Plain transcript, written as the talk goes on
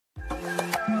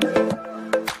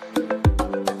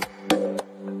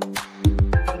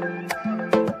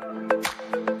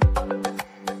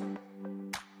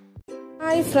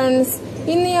Friends,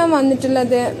 ഇന്ന് ഞാൻ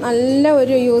വന്നിട്ടുള്ളത് നല്ല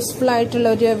ഒരു യൂസ്ഫുൾ ആയിട്ടുള്ള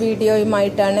ഒരു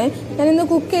വീഡിയോയുമായിട്ടാണ്. ഞാനിന്ന്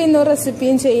കുക്ക് ചെയ്യുന്ന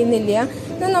റെസിപ്പിയും ചെയ്യുന്നില്ല.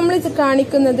 നമ്മൾ ഇത്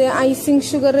കാണിക്കുന്നത് ഐസിങ്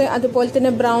ഷുഗർ, അതുപോലെ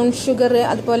തന്നെ ബ്രൗൺ ഷുഗർ,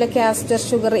 അതുപോലെ കാസ്റ്റർ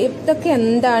ഷുഗർ, ഇതൊക്കെ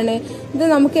എന്താണ്, ഇത്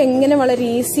നമുക്ക് എങ്ങനെ വളരെ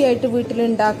ഈസി ആയിട്ട് വീട്ടിൽ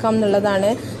ഉണ്ടാക്കാം എന്നുള്ളതാണ്.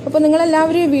 അപ്പോൾ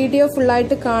നിങ്ങളെല്ലാവരും ഈ വീഡിയോ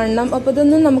ഫുള്ളായിട്ട് കാണണം. അപ്പോൾ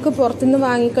ഇതൊന്നും നമുക്ക് പുറത്തുനിന്ന്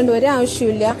വാങ്ങിക്കേണ്ട ഒരു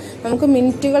ആവശ്യമില്ല. നമുക്ക്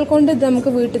മിനിറ്റുകൾ കൊണ്ട് ഇത്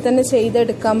നമുക്ക് വീട്ടിൽ തന്നെ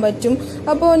ചെയ്തെടുക്കാൻ പറ്റും.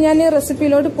 അപ്പോൾ ഞാൻ ഈ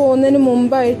റെസിപ്പിയിലോട്ട് പോകുന്നതിന്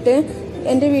മുമ്പായിട്ട്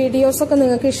എൻ്റെ വീഡിയോസൊക്കെ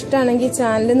നിങ്ങൾക്ക് ഇഷ്ടമാണെങ്കിൽ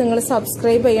ചാനൽ നിങ്ങൾ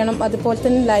സബ്സ്ക്രൈബ് ചെയ്യണം, അതുപോലെ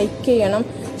തന്നെ ലൈക്ക് ചെയ്യണം,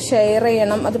 ഷെയർ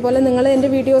ചെയ്യണം. അതുപോലെ നിങ്ങൾ എൻ്റെ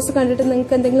വീഡിയോസ് കണ്ടിട്ട്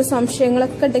നിങ്ങൾക്ക് എന്തെങ്കിലും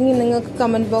സംശയങ്ങളൊക്കെ ഉണ്ടെങ്കിൽ നിങ്ങൾക്ക്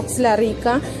കമൻറ്റ് ബോക്സിൽ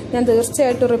അറിയിക്കാം. ഞാൻ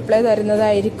തീർച്ചയായിട്ടും റിപ്ലൈ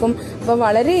തരുന്നതായിരിക്കും. അപ്പോൾ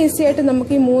വളരെ ഈസി ആയിട്ട്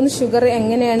നമുക്ക് ഈ 3 ഷുഗർ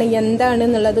എങ്ങനെയാണ്, എന്താണ്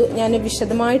എന്നുള്ളത് ഞാൻ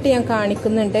വിശദമായിട്ട് ഞാൻ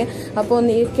കാണിക്കുന്നുണ്ട്. അപ്പോൾ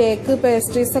ഈ കേക്ക്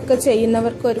പേസ്ട്രീസ് ഒക്കെ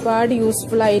ചെയ്യുന്നവർക്ക് ഒരുപാട്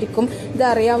യൂസ്ഫുൾ ആയിരിക്കും. ഇത്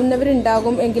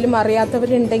അറിയാവുന്നവരുണ്ടാകും, എങ്കിലും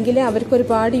അറിയാത്തവരുണ്ടെങ്കിൽ അവർക്ക്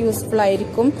ഒരുപാട് യൂസ്ഫുൾ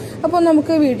ആയിരിക്കും. അപ്പോൾ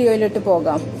നമുക്ക് വീഡിയോയിലോട്ട്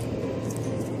പോകാം.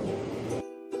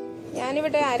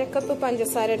 ഞാനിവിടെ 1/2 കപ്പ്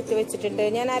പഞ്ചസാര എടുത്ത് വെച്ചിട്ടുണ്ട്.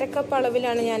 ഞാൻ 1/2 കപ്പ്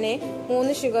അളവിലാണ് ഞാൻ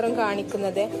 3 ഷുഗറും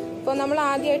കാണിക്കുന്നത്. അപ്പോൾ നമ്മൾ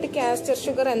ആദ്യമായിട്ട് കാസ്റ്റർ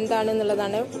ഷുഗർ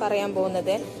എന്താണെന്നുള്ളതാണ് പറയാൻ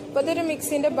പോകുന്നത്. അപ്പോൾ അതൊരു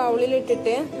മിക്സിന്റെ ബൗളിൽ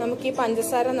ഇട്ടിട്ട് നമുക്ക് ഈ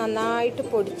പഞ്ചസാര നന്നായിട്ട്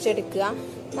പൊടിച്ചെടുക്കുക.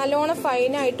 നല്ലോണം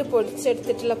ഫൈനായിട്ട്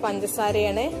പൊടിച്ചെടുത്തിട്ടുള്ള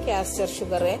പഞ്ചസാരയാണ് കാസ്റ്റർ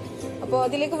ഷുഗർ. അപ്പോൾ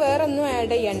അതിലേക്ക് വേറെ ഒന്നും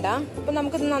ആഡ് ചെയ്യണ്ട. അപ്പോൾ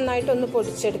നമുക്കിത് നന്നായിട്ടൊന്ന്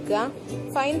പൊടിച്ചെടുക്കുക.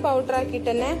 ഫൈൻ പൗഡർ ആക്കിയിട്ട്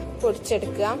തന്നെ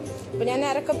പൊടിച്ചെടുക്കുക. അപ്പോൾ ഞാൻ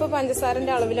 1/2 കപ്പ്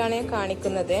പഞ്ചസാരന്റെ അളവിലാണ് ഞാൻ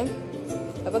കാണിക്കുന്നത്.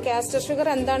 അപ്പൊ കാസ്റ്റർ ഷുഗർ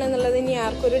എന്താണെന്നുള്ളത് ഇനി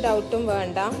ആർക്കൊരു ഡൗട്ടും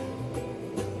വേണ്ട.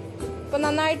 അപ്പൊ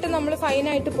നന്നായിട്ട് നമ്മൾ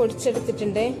ഫൈനായിട്ട്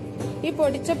പൊടിച്ചെടുത്തിട്ടുണ്ട്. ഈ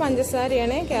പൊടിച്ച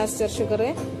പഞ്ചസാരയാണ് കാസ്റ്റർ ഷുഗർ.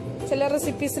 ചില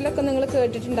റെസിപ്പീസിലൊക്കെ നിങ്ങൾ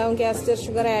കേട്ടിട്ടുണ്ടാവും കാസ്റ്റർ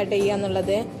ഷുഗർ ആഡ്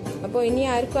ചെയ്യാന്നുള്ളത്. അപ്പോൾ ഇനി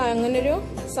ആർക്കും അങ്ങനൊരു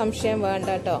സംശയം വേണ്ട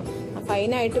കേട്ടോ.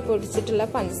 ഫൈനായിട്ട് പൊടിച്ചിട്ടുള്ള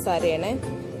പഞ്ചസാരയാണ്.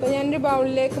 അപ്പൊ ഞാനൊരു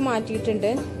ബൗളിലേക്ക്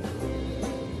മാറ്റിയിട്ടുണ്ട്.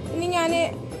 ഇനി ഞാൻ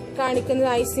കാണിക്കുന്നത്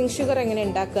ഐസിങ് ഷുഗർ എങ്ങനെ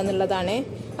ഉണ്ടാക്കുക എന്നുള്ളതാണ്.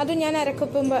 അത് ഞാൻ 1/2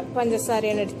 കപ്പ്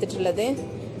പഞ്ചസാരയാണ് എടുത്തിട്ടുള്ളത്.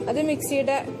 അത്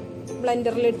മിക്സിയുടെ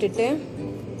ബ്ലെൻഡറിൽ ഇട്ടിട്ട്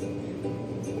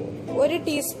 1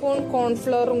 ടീസ്പൂൺ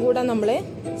കോൺഫ്ലോറും കൂടെ നമ്മൾ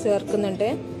ചേർക്കുന്നുണ്ട്.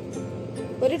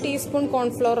 1 ടീസ്പൂൺ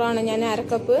കോൺഫ്ലോറാണ് ഞാൻ 1/2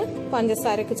 കപ്പ്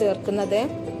പഞ്ചസാരക്ക് ചേർക്കുന്നത്.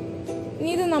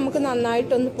 ഇനി ഇത് നമുക്ക്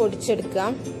നന്നായിട്ടൊന്ന്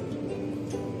പൊടിച്ചെടുക്കാം.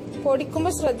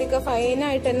 പൊടിക്കുമ്പോൾ ശ്രദ്ധിക്കുക,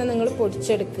 ഫൈനായിട്ട് തന്നെ നിങ്ങൾ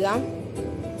പൊടിച്ചെടുക്കുക.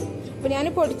 അപ്പൊ ഞാൻ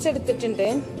പൊടിച്ചെടുത്തിട്ടുണ്ട്.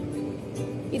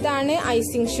 ഇതാണ്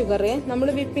ഐസിങ് ഷുഗർ. നമ്മൾ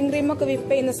വിപ്പിംഗ് ക്രീമൊക്കെ വിപ്പ്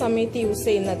ചെയ്യുന്ന സമയത്ത് യൂസ്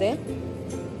ചെയ്യുന്നത്.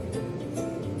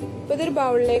 അപ്പൊ ഇതൊരു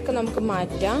ബൗളിലേക്ക് നമുക്ക്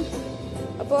മാറ്റാം.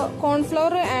 അപ്പോൾ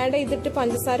കോൺഫ്ലവർ ആഡ് ചെയ്തിട്ട്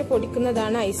പഞ്ചസാര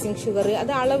പൊടിക്കുന്നതാണ് ഐസിങ് ഷുഗർ.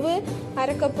 അത് അളവ്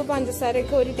 1/2 കപ്പ്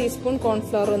പഞ്ചസാരക്ക് 1 ടീസ്പൂൺ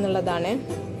കോൺഫ്ലവർ എന്നുള്ളതാണ്.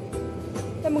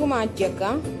 നമുക്ക് മാറ്റി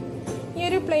വെക്കാം. ഈ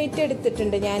ഒരു പ്ലേറ്റ്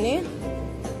എടുത്തിട്ടുണ്ട് ഞാൻ.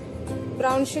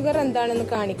 ബ്രൗൺ ഷുഗർ എന്താണെന്ന്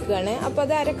കാണിക്കുകയാണ്. അപ്പൊ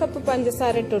അത് 1/2 കപ്പ്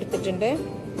പഞ്ചസാര ഇട്ട് കൊടുത്തിട്ടുണ്ട്.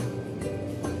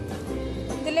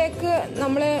 ഇതിലേക്ക്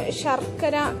നമ്മൾ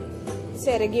ശർക്കര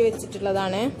ചിരകി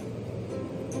വെച്ചിട്ടുള്ളതാണ്.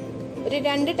 ഒരു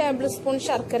 2 ടേബിൾ സ്പൂൺ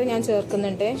ശർക്കര ഞാൻ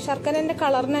ചേർക്കുന്നുണ്ട്. ശർക്കരന്റെ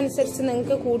കളറിനനുസരിച്ച്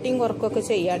നിങ്ങൾക്ക് കൂട്ടിയും കുറക്കൊക്കെ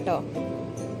ചെയ്യാം കേട്ടോ.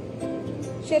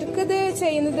 ശരിക്കും ഇത്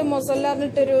ചെയ്യുന്നത്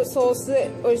മൊസല്ലറിനിട്ടൊരു സോസ്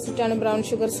ഒഴിച്ചിട്ടാണ് ബ്രൗൺ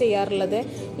ഷുഗർ ചെയ്യാറുള്ളത്.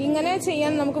 ഇങ്ങനെ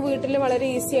ചെയ്യാൻ നമുക്ക് വീട്ടിൽ വളരെ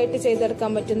ഈസി ആയിട്ട്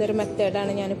ചെയ്തെടുക്കാൻ പറ്റുന്ന ഒരു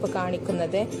മെത്തേഡാണ് ഞാനിപ്പോൾ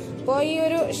കാണിക്കുന്നത്. അപ്പോൾ ഈ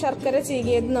ഒരു ശർക്കര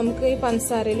ചീകിയത് നമുക്ക് ഈ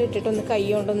പഞ്ചസാരയിൽ ഇട്ടിട്ടൊന്ന് കൈ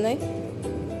കൊണ്ടൊന്ന്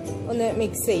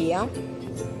മിക്സ് ചെയ്യാം.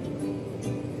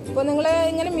 അപ്പോൾ നിങ്ങൾ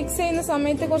ഇങ്ങനെ മിക്സ് ചെയ്യുന്ന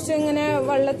സമയത്ത് കുറച്ച് ഇങ്ങനെ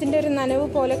വെള്ളത്തിന്റെ ഒരു നനവ്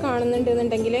പോലെ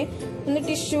കാണുന്നുണ്ടെന്നുണ്ടെങ്കിൽ ഒന്ന്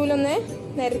ടിഷ്യൂലൊന്ന്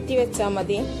നിരത്തി വെച്ചാൽ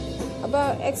മതി. അപ്പോൾ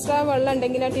എക്സ്ട്രാ വെള്ളം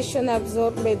ഉണ്ടെങ്കിൽ ആ ടിഷ്യൂ ഒന്ന്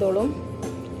അബ്സോർബ് ചെയ്തോളും.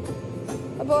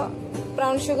 അപ്പോൾ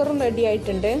ബ്രൗൺ ഷുഗറും റെഡി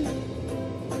ആയിട്ടുണ്ട്.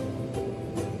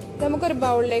 നമുക്കൊരു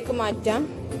ബൗളിലേക്ക് മാറ്റാം.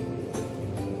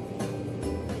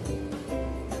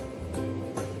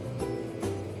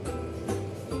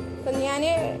 ഞാൻ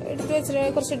എടുത്തു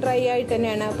വെച്ചിട്ട് കുറച്ച് ഡ്രൈ ആയിട്ട്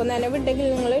തന്നെയാണ്. അപ്പൊ നനവുണ്ടെങ്കിൽ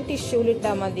നിങ്ങൾ ടിഷ്യൂവിൽ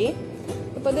ഇട്ടാൽ മതി.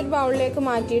 അപ്പൊ ഇതൊരു ബൗളിലേക്ക്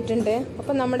മാറ്റിയിട്ടുണ്ട്.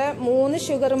 അപ്പൊ നമ്മുടെ 3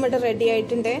 ഷുഗറും ഇവിടെ റെഡി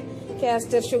ആയിട്ടുണ്ട്.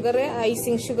 Castor sugar,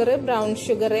 icing sugar, brown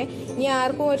sugar. ഇനി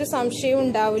ആർക്കും ഒരു സംശയവും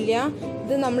ഉണ്ടാവില്ല.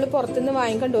 ഇത് നമ്മൾ പുറത്തുനിന്ന്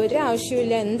വാങ്ങിക്കേണ്ട ഒരു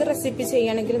ആവശ്യമില്ല. എന്ത് റെസിപ്പി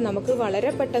ചെയ്യുകയാണെങ്കിലും നമുക്ക്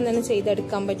വളരെ പെട്ടെന്ന് തന്നെ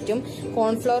ചെയ്തെടുക്കാൻ പറ്റും.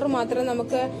 കോൺഫ്ലവർ മാത്രമേ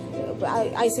നമുക്ക്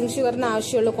ഐസിങ് ഷുഗറിന്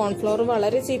ആവശ്യമുള്ളൂ. കോൺഫ്ലവർ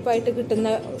വളരെ ചീപ്പായിട്ട് കിട്ടുന്ന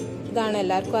ഇതാണ്,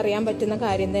 എല്ലാവർക്കും അറിയാൻ പറ്റുന്ന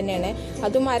കാര്യം തന്നെയാണ്.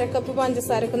 അതും 1/2 കപ്പ്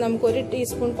പഞ്ചസാരക്ക് നമുക്ക് 1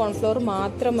 ടീസ്പൂൺ കോൺഫ്ലവർ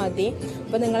മാത്രം മതി.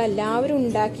 അപ്പൊ നിങ്ങൾ എല്ലാവരും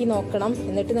ഉണ്ടാക്കി നോക്കണം.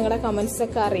 എന്നിട്ട് നിങ്ങളുടെ കമന്റ്സ്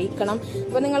ഒക്കെ അറിയിക്കണം.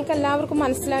 അപ്പൊ നിങ്ങൾക്ക് എല്ലാവർക്കും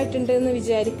മനസ്സിലായിട്ടുണ്ട് എന്ന്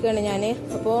വിചാരിക്കുകയാണ് ഞാൻ.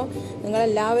 അപ്പോൾ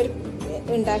നിങ്ങളെല്ലാവരും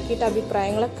ഉണ്ടാക്കിയിട്ട്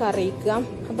അഭിപ്രായങ്ങളൊക്കെ അറിയിക്കുക.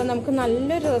 അപ്പൊ നമുക്ക്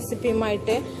നല്ലൊരു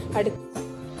റെസിപ്പിയുമായിട്ട് അടുത്ത